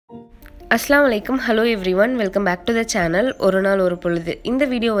Assalamu alaikum. Hello everyone. Welcome back to the channel. ஒரு நாள் ஒரு பொழுது. இந்த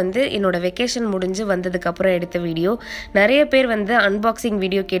வீடியோ வந்து என்னோட வெக்கேஷன் முடிஞ்சு வந்ததுக்கு அப்புறம் எடுத்த வீடியோ. நிறைய பேர் வந்து அன்பாக்சிங்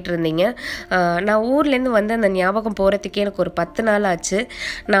வீடியோ கேட்டிருந்தீங்க. நான் ஊர்ல இருந்து வந்து அந்த ஞாபகம் போறதுக்கே எனக்கு ஒரு 10 நாள் ஆச்சு.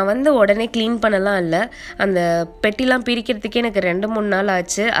 நான் வந்து உடனே க்ளீன் பண்ணலாம் இல்ல. அந்த பெட்டிலாம் பிரிக்கிறதுக்கே எனக்கு 2-3 நாள்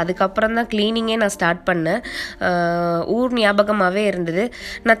ஆச்சு. அதுக்கு அப்புறம் தான் க்ளீனிங்கே நான் ஸ்டார்ட் பண்ணேன். ஊர் ஞாபகமாவே இருந்தது.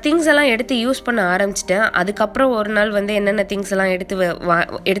 நான் திங்ஸ் எல்லாம் எடுத்து யூஸ் பண்ண ஆரம்பிச்சிட்டேன். அதுக்கு அப்புறம் ஒரு நாள் வந்து என்னென்ன திங்ஸ் எல்லாம்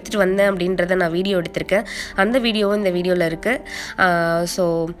எடுத்துட்டு வந்தேன் அப்படின்றத நான் வீடியோ எடுத்திருக்கேன். அந்த வீடியோவும் இந்த வீடியோவில் இருக்குது. ஸோ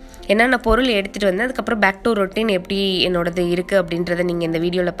என்னென்ன பொருள் எடுத்துகிட்டு வந்தேன், அதுக்கப்புறம் பேக் டு ரொட்டீன் எப்படி என்னோடது இருக்குது அப்படின்றத நீங்கள் இந்த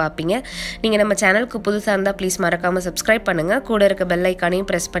வீடியோவில் பார்ப்பீங்க. நீங்கள் நம்ம சேனலுக்கு புதுசாக இருந்தால் ப்ளீஸ் மறக்காமல் சப்ஸ்கிரைப் பண்ணுங்கள். கூட இருக்க பெல் ஐக்கானையும்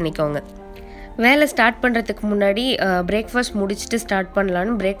ப்ரெஸ் பண்ணிக்கோங்க. வேலை ஸ்டார்ட் பண்ணுறதுக்கு முன்னாடி பிரேக்ஃபாஸ்ட் முடிச்சுட்டு ஸ்டார்ட்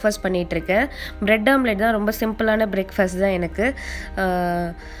பண்ணலான்னு பிரேக்ஃபாஸ்ட் பண்ணிகிட்ருக்கேன். ப்ரெட் ஆம்லெட் தான், ரொம்ப சிம்பிளான பிரேக்ஃபாஸ்ட் தான் எனக்கு.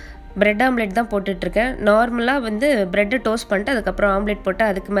 ப்ரெட் ஆம்லெட் தான் போட்டுட்ருக்கேன். நார்மலாக வந்து ப்ரெட்டை டோஸ்ட் பண்ணிட்டு அதுக்கப்புறம் ஆம்லெட் போட்டு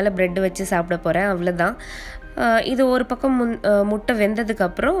அதுக்கு மேலே ப்ரெட்டு வச்சு சாப்பிட போகிறேன், அவ்வளோதான். இது ஒரு பக்கம் முட்டை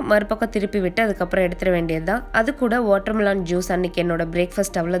வெந்ததுக்கப்புறம் மறுபக்கம் திருப்பி விட்டு அதுக்கப்புறம் எடுத்துட வேண்டியது தான். அது கூட வாட்டர்மெலான் ஜூஸ் அன்றைக்கி என்னோடய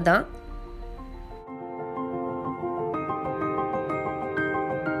பிரேக்ஃபாஸ்ட், அவ்வளோதான்.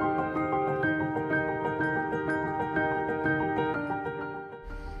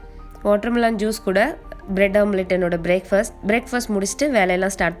 வாட்டர்மெலான் ஜூஸ் கூட பிரெட் ஆம்லெட் என்னோட பிரேக்ஃபாஸ்ட் முடிச்சுட்டு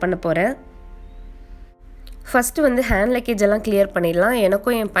வேலையெல்லாம் ஸ்டார்ட் பண்ண போகிறேன். ஃபஸ்ட்டு வந்து ஹேண்ட் லக்கேஜ் எல்லாம் கிளியர் பண்ணிடலாம்.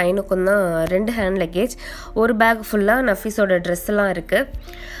 எனக்கும் என் பையனுக்கும் தான் 2 ஹேண்ட் லக்கேஜ். ஒரு பேக் ஃபுல்லாக நஃபீஸோட ட்ரெஸ் எல்லாம் இருக்குது.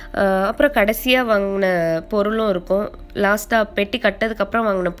 அப்புறம் கடைசியாக வாங்கின பொருளும் இருக்கும். லாஸ்ட்டாக பெட்டி கட்டதுக்கப்புறம்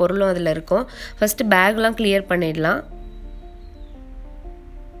வாங்கின பொருளும் அதில் இருக்கும். ஃபஸ்ட்டு பேக்லாம் கிளியர் பண்ணிடலாம்.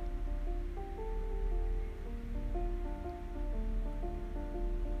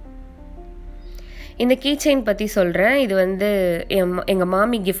 இந்த கீ செயின் பற்றி சொல்கிறேன். இது வந்து எங்கள்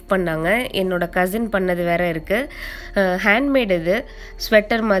மாமி கிஃப்ட் பண்ணாங்க. என்னோடய கசின் பண்ணது வேறு இருக்குது. ஹேண்ட்மேட். இது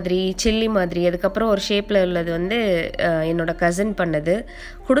ஸ்வெட்டர் மாதிரி, சில்லி மாதிரி, அதுக்கப்புறம் ஒரு ஷேப்பில் உள்ளது வந்து என்னோடய கசின் பண்ணது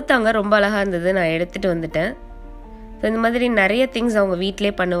கொடுத்தாங்க. ரொம்ப அழகாக இருந்தது. நான் எடுத்துகிட்டு வந்துட்டேன். இந்த மாதிரி நிறைய திங்ஸ் அவங்க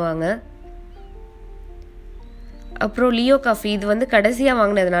வீட்டிலே பண்ணுவாங்க. அப்புறம் லியோ காஃபி, இது வந்து கடைசியாக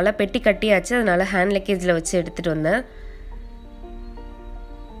வாங்கினதுனால பெட்டி கட்டியாச்சு, அதனால் ஹேண்ட் லக்கேஜில் வச்சு எடுத்துகிட்டு வந்தேன்.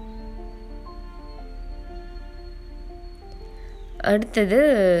 அடுத்தது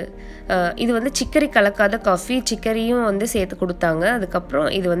இது வந்து சிக்கரி கலக்காத காஃபி, சிக்கரியும் வந்து சேர்த்து கொடுத்தாங்க. அதுக்கப்புறம்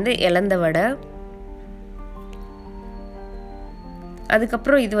இது வந்து இலந்த வடை.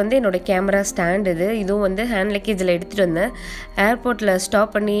 அதுக்கப்புறம் இது வந்து என்னோடய கேமரா ஸ்டாண்ட். இதுவும் வந்து ஹேண்ட் லக்கேஜில் எடுத்துகிட்டு வந்தேன். ஏர்போர்ட்டில்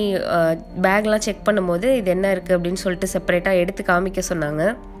ஸ்டாப் பண்ணி பேக்லாம் செக் பண்ணும்போது இது என்ன இருக்குது அப்படின்னு சொல்லிட்டு செப்பரேட்டாக எடுத்து காமிக்க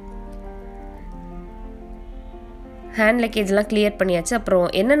சொன்னாங்க. ஹேண்ட் லக்கேஜ்லாம் கிளியர் பண்ணியாச்சு. அப்புறம்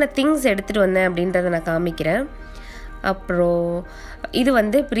என்னென்ன திங்ஸ் எடுத்துகிட்டு வந்தேன் அப்படின்றத நான் காமிக்கிறேன். அப்புறம் இது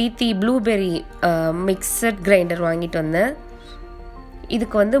வந்து பிரீத்தி ப்ளூபெர்ரி மிக்சட் கிரைண்டர் வாங்கிட்டு வந்தேன்.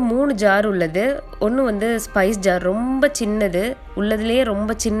 இதுக்கு வந்து 3 ஜார் உள்ளது. ஒன்று வந்து ஸ்பைஸ் ஜார், ரொம்ப சின்னது, உள்ளதுலேயே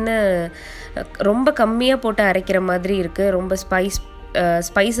ரொம்ப சின்ன, ரொம்ப கம்மியாக போட்டு அரைக்கிற மாதிரி இருக்குது. ரொம்ப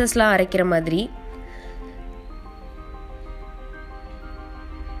ஸ்பைசஸ்லாம் அரைக்கிற மாதிரி.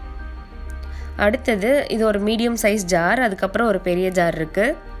 அடுத்தது இது ஒரு மீடியம் சைஸ் ஜார். அதுக்கப்புறம் ஒரு பெரிய ஜார்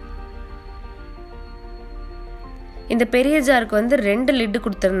இருக்குது. இந்த பெரிய ஜாருக்கு வந்து 2 லிட்டு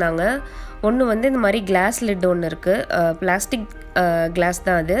கொடுத்துருந்தாங்க. ஒன்று வந்து இந்த மாதிரி கிளாஸ் லிட் ஒன்று இருக்குது. பிளாஸ்டிக் கிளாஸ்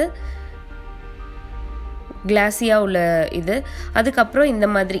தான் அது, கிளாஸியாக உள்ள இது. அதுக்கப்புறம் இந்த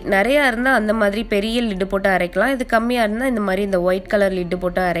மாதிரி நிறையா இருந்தால் அந்த மாதிரி பெரிய லிட்டு போட்டு அரைக்கலாம். இது கம்மியாக இருந்தால் இந்த மாதிரி இந்த ஒயிட் கலர் லிட்டு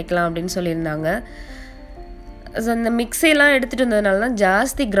போட்டு அரைக்கலாம் அப்படின்னு சொல்லியிருந்தாங்க. ஸோ இந்த மிக்ஸியெல்லாம் எடுத்துகிட்டு வந்ததுனால தான்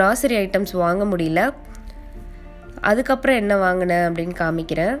ஜாஸ்தி கிராசரி ஐட்டம்ஸ் வாங்க முடியல. அதுக்கப்புறம் என்ன வாங்கினேன் அப்படின்னு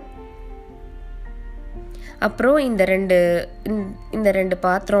காமிக்கிறேன். அப்புறம் இந்த ரெண்டு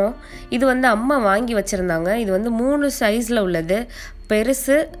பாத்திரம், இது வந்து அம்மா வாங்கி வச்சுருந்தாங்க. இது வந்து 3 சைஸில் உள்ளது.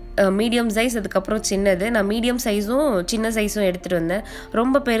 பெருசு, மீடியம் சைஸ், அதுக்கப்புறம் சின்னது. நான் மீடியம் சைஸும் சின்ன சைஸும் எடுத்துகிட்டு வந்தேன்.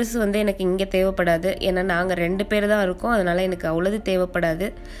 ரொம்ப பெருசு வந்து எனக்கு இங்கே தேவைப்படாது. ஏன்னா நாங்கள் 2 பேர் தான் இருக்கோம், அதனால் எனக்கு அவ்வளோது தேவைப்படாது.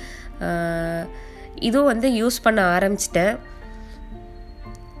 இதுவும் வந்து யூஸ் பண்ண ஆரம்பிச்சிட்டேன்.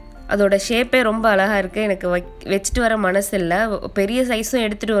 அதோட ஷேப்பே ரொம்ப அழகாக இருக்குது. எனக்கு வச்சுட்டு வர மனசு இல்லை. பெரிய சைஸும்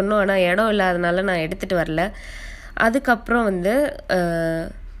எடுத்துகிட்டு வரணும், ஆனால் இடம் இல்லாதனால நான் எடுத்துகிட்டு வரல. அதுக்கப்புறம் வந்து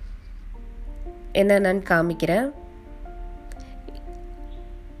என்னென்னு காமிக்கிறேன்.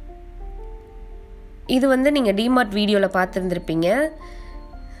 இது வந்து நீங்கள் டிமார்ட் வீடியோவில் பார்த்துருந்துருப்பீங்க.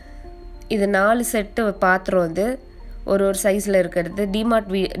 இது 4 செட்டு பாத்திரம். இது ஒரு சைஸில் இருக்கிறது.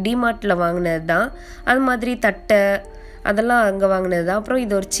 டிமார்ட்டில் வாங்கினது தான். அது மாதிரி தட்டை அதெல்லாம் அங்கே வாங்கினது தான். அப்புறம்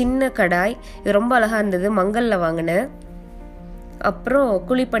இது ஒரு சின்ன கடாய். இது ரொம்ப அழகாக இருந்தது, மங்கலில் வாங்கினேன். அப்புறம்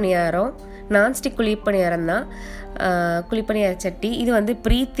குழிப்பணியாரம், நான்ஸ்டிக் குழிப்பணியாரம் தான், குழிப்பணியார சட்டி. இது வந்து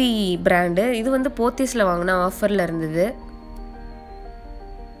பிரீத்தி பிராண்டு. இது வந்து போத்தீஸில் வாங்கினா ஆஃபரில் இருந்தது.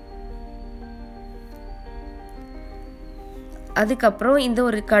 அதுக்கப்புறம் இந்த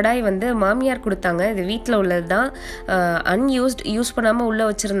ஒரு கடாய் வந்து மாமியார் கொடுத்தாங்க. இது வீட்டில் உள்ளது தான், யூஸ் பண்ணாமல் உள்ளே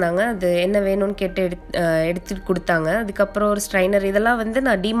வச்சுருந்தாங்க. அது என்ன வேணும்னு கேட்டு எடுத்துகிட்டு கொடுத்தாங்க. அதுக்கப்புறம் ஒரு ஸ்ட்ரைனர், இதெல்லாம் வந்து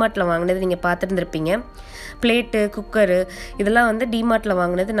நான் டிமார்ட்டில் வாங்கினது, நீங்கள் பார்த்துருந்துருப்பீங்க. பிளேட்டு, குக்கரு, இதெல்லாம் வந்து டிமார்ட்டில்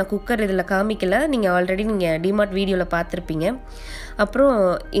வாங்கினது. நான் குக்கர் இதில் காமிக்கல, நீங்கள் டிமார்ட் வீடியோவில் பார்த்துருப்பீங்க. அப்புறம்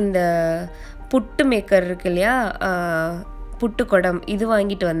இந்த புட்டு மேக்கர் இருக்கு இல்லையா, புட்டு குடம், இது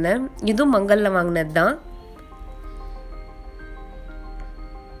வாங்கிட்டு வந்தேன். இதுவும் மங்கலில் வாங்கினது தான்.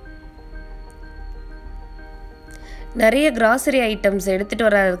 நிறைய கிராசரி ஐட்டம்ஸ் எடுத்துகிட்டு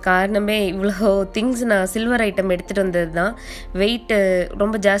வராத காரணமே இவ்வளோ திங்ஸ், நான் சில்வர் ஐட்டம் எடுத்துகிட்டு வந்தது தான். வெயிட்டு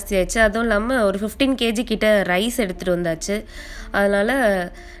ரொம்ப ஜாஸ்தி ஆயிடுச்சு. அதுவும் இல்லாமல் ஒரு 15 kg கிட்ட ரைஸ் எடுத்துகிட்டு வந்தாச்சு. அதனால்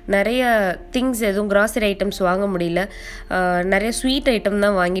நிறைய திங்ஸ் எதுவும் கிராசரி ஐட்டம்ஸ் வாங்க முடியல. நிறைய ஸ்வீட் ஐட்டம்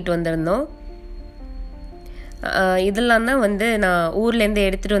தான் வாங்கிட்டு வந்திருந்தோம். இதெல்லாம் தான் வந்து நான் ஊர்லேருந்து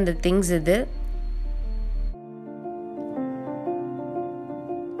எடுத்துகிட்டு வந்த திங்ஸ் இது.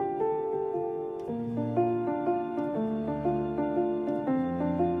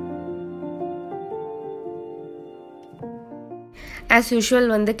 ஆஸ்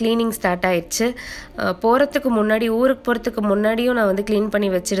யூஷுவல் வந்து க்ளீனிங் ஸ்டார்ட் ஆயிடுச்சு. ஊருக்கு போகிறதுக்கு முன்னாடியும் நான் வந்து க்ளீன் பண்ணி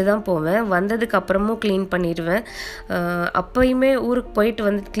வச்சுட்டு தான் போவேன். வந்ததுக்கு அப்புறமும் க்ளீன் பண்ணிடுவேன். அப்போயுமே ஊருக்கு போயிட்டு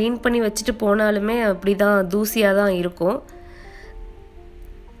வந்து க்ளீன் பண்ணி வச்சுட்டு போனாலுமே அப்படி தான் தூசியாக தான் இருக்கும்.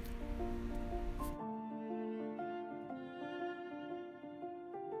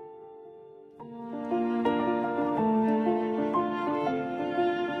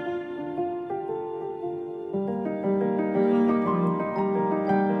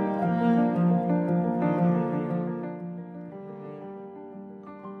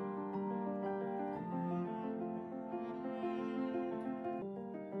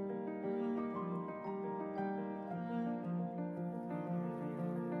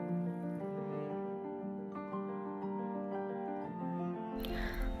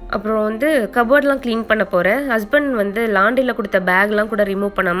 அப்புறம் வந்து கபோர்ட்லாம் க்ளீன் பண்ண போகிறேன். ஹஸ்பண்ட் வந்து லாண்ட்ரியில் கொடுத்த பேக்லாம் கூட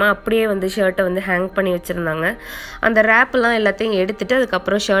ரிமூவ் பண்ணாமல் அப்படியே வந்து ஷர்ட்டை வந்து ஹேங் பண்ணி வச்சுருந்தாங்க. அந்த ரேப்பெல்லாம் எல்லாத்தையும் எடுத்துகிட்டு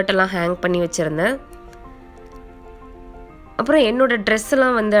அதுக்கப்புறம் ஷர்ட்டெல்லாம் ஹேங் பண்ணி வச்சுருந்தேன். அப்புறம் என்னோடய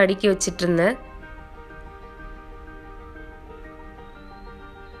ட்ரெஸ்ஸெல்லாம் வந்து அடுக்கி வச்சிட்டு இருந்தேன்.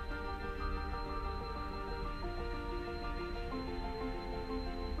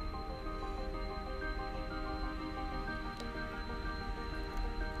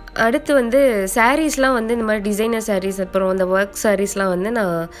 அடுத்து வந்து சாரீஸ்லாம் வந்து இந்த மாதிரி டிசைனர் சாரீஸ், அப்புறம் அந்த ஒர்க் சாரீஸ்லாம் வந்து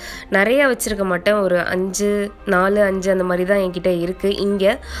நான் நிறையா வச்சுருக்க மாட்டேன். ஒரு 4-5 அந்த மாதிரி தான் என்கிட்ட இருக்குது.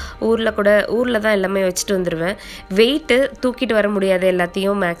 இங்கே ஊரில் தான் எல்லாமே வச்சுட்டு வந்துடுவேன். வெயிட்டு தூக்கிட்டு வர முடியாது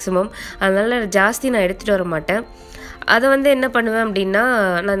எல்லாத்தையும் மேக்ஸிமம், அதனால் ஜாஸ்தி நான் எடுத்துகிட்டு வர மாட்டேன். அதை வந்து என்ன பண்ணுவேன் அப்படின்னா,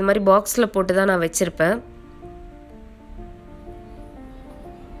 நான் இந்த மாதிரி பாக்ஸில் போட்டு தான் நான் வச்சுருப்பேன்.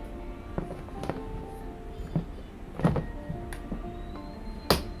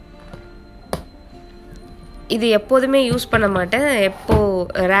 இது எப்போதுமே யூஸ் பண்ண மாட்டேன்,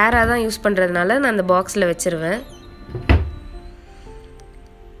 ரேராக தான் யூஸ் பண்ணுறதுனால நான் அந்த பாக்ஸில் வச்சுருவேன்.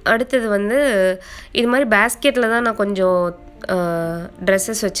 அடுத்தது வந்து இது மாதிரி பேஸ்கெட்டில் தான் நான் கொஞ்சம்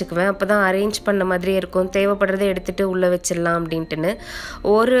ட்ரெஸ்ஸஸ் வச்சுக்குவேன். அப்போ தான் அரேஞ்ச் பண்ண மாதிரியே இருக்கும். தேவைப்படுறதை எடுத்துகிட்டு உள்ளே வச்சிடலாம் அப்படின்ட்டுன்னு.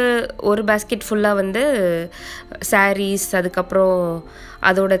 ஒரு பேஸ்கெட் ஃபுல்லாக வந்து சாரீஸ், அதுக்கப்புறம்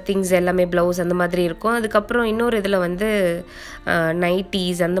அதோட திங்ஸ் எல்லாமே, ப்ளவுஸ் அந்த மாதிரி இருக்கும். அதுக்கப்புறம் இன்னொரு இதில் வந்து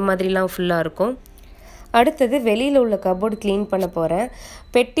நைட்டீஸ் அந்த மாதிரிலாம் ஃபுல்லாக இருக்கும். அடுத்தது வெளியில் உள்ள கபோர்டு க்ளீன் பண்ண போகிறேன்.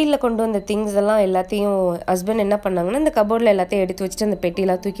 பெட்டியில் கொண்டு வந்த திங்ஸ் எல்லாம் எல்லாத்தையும் ஹஸ்பண்ட் என்ன பண்ணாங்கன்னா, இந்த கபோர்டில் எல்லாத்தையும் எடுத்து வச்சுட்டு அந்த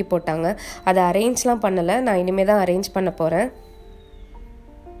பெட்டியெலாம் தூக்கி போட்டாங்க. அதை அரேஞ்ச்லாம் பண்ணலை, நான் இனிமேல் தான் அரேஞ்ச் பண்ண போகிறேன்.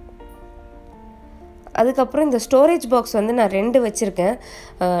 அதுக்கப்புறம் இந்த ஸ்டோரேஜ் பாக்ஸ் வந்து நான் 2 வச்சுருக்கேன்.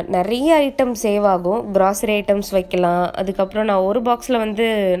 நிறைய ஐட்டம் சேவ் ஆகும். கிராசரி ஐட்டம்ஸ் வைக்கலாம். அதுக்கப்புறம் நான் ஒரு பாக்ஸில் வந்து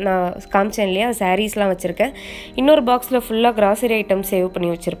நான் காமிச்சேன் இல்லையா, சாரீஸ்லாம் வச்சுருக்கேன். இன்னொரு பாக்ஸில் ஃபுல்லாக கிராசரி ஐட்டம் சேவ்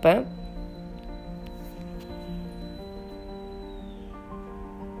பண்ணி வச்சுருப்பேன்.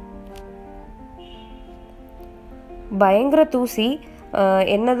 பயங்கர தூசி.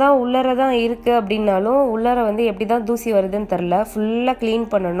 என்னதான் உள்ளர தான் இருக்குது அப்படின்னாலும் உள்ளர வந்து எப்படி தான் தூசி வருதுன்னு தெரில. ஃபுல்லாக க்ளீன்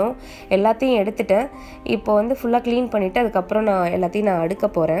பண்ணணும். எல்லாத்தையும் எடுத்துட்டேன். இப்போ வந்து ஃபுல்லாக க்ளீன் பண்ணிவிட்டு அதுக்கப்புறம் நான் எல்லாத்தையும் அடுக்க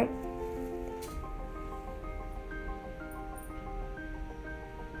போகிறேன்.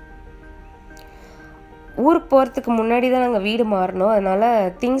 ஊருக்கு போகிறதுக்கு முன்னாடி தான் நாங்கள் வீடு மாறினோம். அதனால்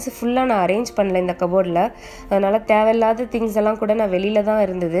திங்ஸ் ஃபுல்லாக நான் அரேஞ்ச் பண்ணல இந்த கபோர்டில். அதனால் தேவையில்லாத திங்ஸ் எல்லாம் கூட நான் வெளியில் தான்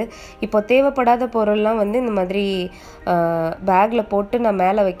இருந்தது. இப்போ தேவைப்படாத பொருள்லாம் வந்து இந்த மாதிரி பேக்கில் போட்டு நான்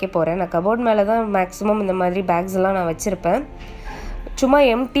மேலே வைக்க போகிறேன். நான் கபோர்ட் மேலே தான் மேக்ஸிமம் இந்த மாதிரி பேக்ஸ் எல்லாம் நான் வச்சுருப்பேன். சும்மா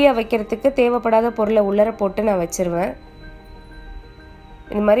எம்டியாக வைக்கிறதுக்கு தேவைப்படாத பொருளை உள்ளர போட்டு நான் வச்சுருவேன்.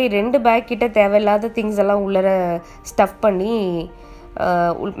 இந்த மாதிரி 2 பேக் கிட்ட தேவையில்லாத திங்ஸ் எல்லாம் உள்ளர ஸ்டஃப் பண்ணி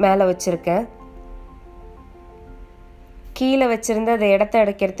மேலே வச்சுருக்கேன். கீழே வச்சுருந்து அதை இடத்த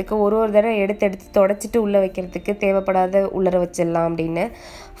அடைக்கிறதுக்கு ஒரு தடவை எடுத்து தொடச்சிட்டு உள்ளே வைக்கிறதுக்கு தேவைப்படாத உள்ளர வச்சிடலாம் அப்படின்னு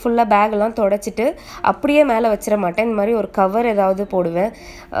ஃபுல்லாக பேக்லாம் தொடச்சிட்டு அப்படியே மேலே வச்சிட மாட்டேன். இந்த மாதிரி ஒரு கவர் ஏதாவது போடுவேன்.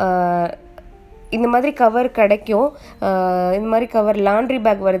 இந்த மாதிரி கவர் கிடைக்கும். இந்த மாதிரி கவர் லாண்ட்ரி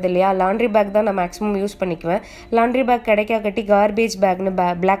பேக் வருது இல்லையா, லாண்ட்ரி பேக் தான் நான் மேக்ஸிமம் யூஸ் பண்ணிக்குவேன். லாண்ட்ரி பேக் கிடைக்காட்டி கார்பேஜ் பேக்னு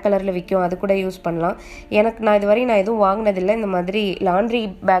பிளாக் கலரில் விற்கும், அது கூட யூஸ் பண்ணலாம். நான் இதுவரை எதுவும் வாங்கினதில்லை. இந்த மாதிரி லாண்ட்ரி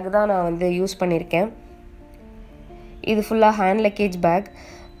பேக் தான் நான் வந்து யூஸ் பண்ணியிருக்கேன். இது ஃபுல்லாக ஹேண்ட் லக்கேஜ் பேக்.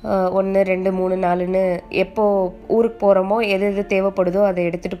 1 2 3 4ன்னு எப்போ ஊருக்கு போகிறோமோ எது தேவைப்படுதோ அதை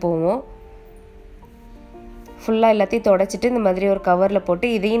எடுத்துகிட்டு போவோம். ஃபுல்லாக எல்லாத்தையும் தொடச்சிட்டு இந்த மாதிரி ஒரு கவரில் போட்டு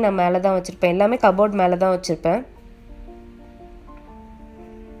இதையும் நான் மேலே தான் வச்சுருப்பேன். எல்லாமே கபோர்ட் மேலே தான் வச்சுருப்பேன்.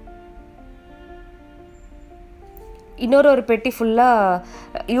 இன்னொரு பெட்டி ஃபுல்லாக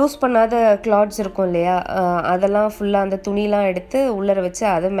யூஸ் பண்ணாத கிளாத்ஸ் இருக்கும் இல்லையா, அதெல்லாம் ஃபுல்லாக அந்த துணிலாம் எடுத்து உள்ளர வச்சு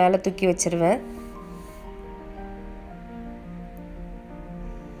அதை மேலே தூக்கி வச்சுருவேன்.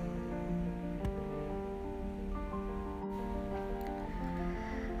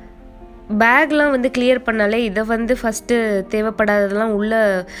 பேக்லாம் வந்து கிளியர் பண்ணாலே இதை வந்து ஃபஸ்ட்டு தேவைப்படாததெல்லாம் உள்ளே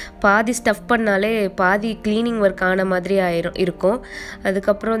பாதி ஸ்டஃப் பண்ணாலே பாதி க்ளீனிங் ஒர்க் ஆன மாதிரி இருக்கும்.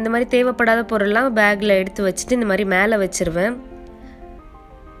 அதுக்கப்புறம் இந்த மாதிரி தேவைப்படாத பொருள்லாம் பேக்கில் எடுத்து வச்சுட்டு இந்த மாதிரி மேலே வச்சுருவேன்.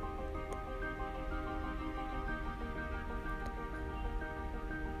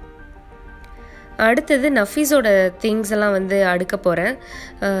 அடுத்தது நஃபீஸோட திங்ஸ் எல்லாம் வந்து அடுக்க போகிறேன்.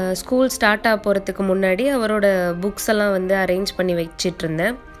 ஸ்கூல் ஸ்டார்ட் ஆக போகிறதுக்கு முன்னாடி அவரோட புக்ஸ் எல்லாம் வந்து அரேஞ்ச் பண்ணி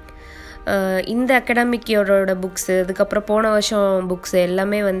வச்சிட்ருந்தேன். இந்த அகாடமிக் இயரோட புக்ஸு, அதுக்கப்புறம் போன வருஷம் புக்ஸு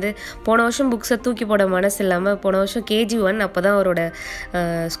எல்லாமே வந்து போன வருஷம் புக்ஸை தூக்கி போட மனசு இல்லாமல் போன வருஷம் KG1 அப்போ தான் அவரோட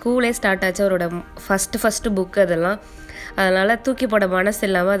ஸ்கூலே ஸ்டார்ட் ஆச்சு, அவரோட ஃபஸ்ட்டு புக்கு அதெல்லாம். அதனால் தூக்கி போட மனசு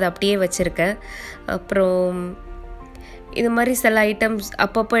இல்லாமல் அதை அப்படியே வச்சுருக்கேன். அப்புறம் இது மாதிரி சில ஐட்டம்ஸ்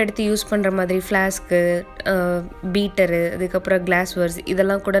அப்பப்போ எடுத்து யூஸ் பண்ணுற மாதிரி ஃப்ளாஸ்க்கு, பீட்டரு, அதுக்கப்புறம் கிளாஸ்வர்ஸ்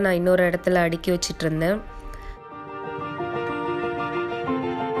இதெல்லாம் கூட நான் இன்னொரு இடத்துல அடுக்கி வச்சிட்ருந்தேன்.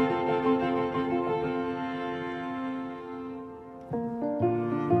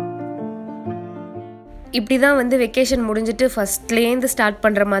 இப்படி தான் வந்து வெக்கேஷன் முடிஞ்சிட்டு ஃபஸ்ட்லேருந்து ஸ்டார்ட்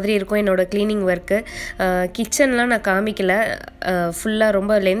பண்ணுற மாதிரி இருக்கும் என்னோடய க்ளீனிங் ஒர்க்கு. கிச்சன்லாம் நான் காமிக்கலை, ஃபுல்லாக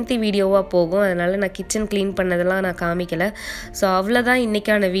ரொம்ப லென்த்தி வீடியோவாக போகும். அதனால் நான் கிச்சன் க்ளீன் பண்ணதெல்லாம் நான் காமிக்கலை. ஸோ அவ்வளோதான்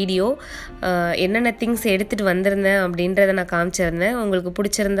இன்றைக்கான வீடியோ. என்னென்ன திங்ஸ் எடுத்துகிட்டு வந்திருந்தேன் அப்படின்றத நான் காமிச்சிருந்தேன். உங்களுக்கு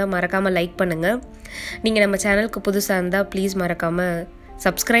பிடிச்சிருந்தா மறக்காமல் லைக் பண்ணுங்கள். நீங்கள் நம்ம சேனலுக்கு புதுசாக இருந்தால் ப்ளீஸ் மறக்காமல்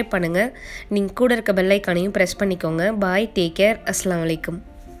சப்ஸ்கிரைப் பண்ணுங்கள். நீங்கள் கூட இருக்க பெல் ஐக்கானையும் ப்ரெஸ் பண்ணிக்கோங்க. பாய், டேக் கேர், அஸ்ஸலாமு அலைக்கும்.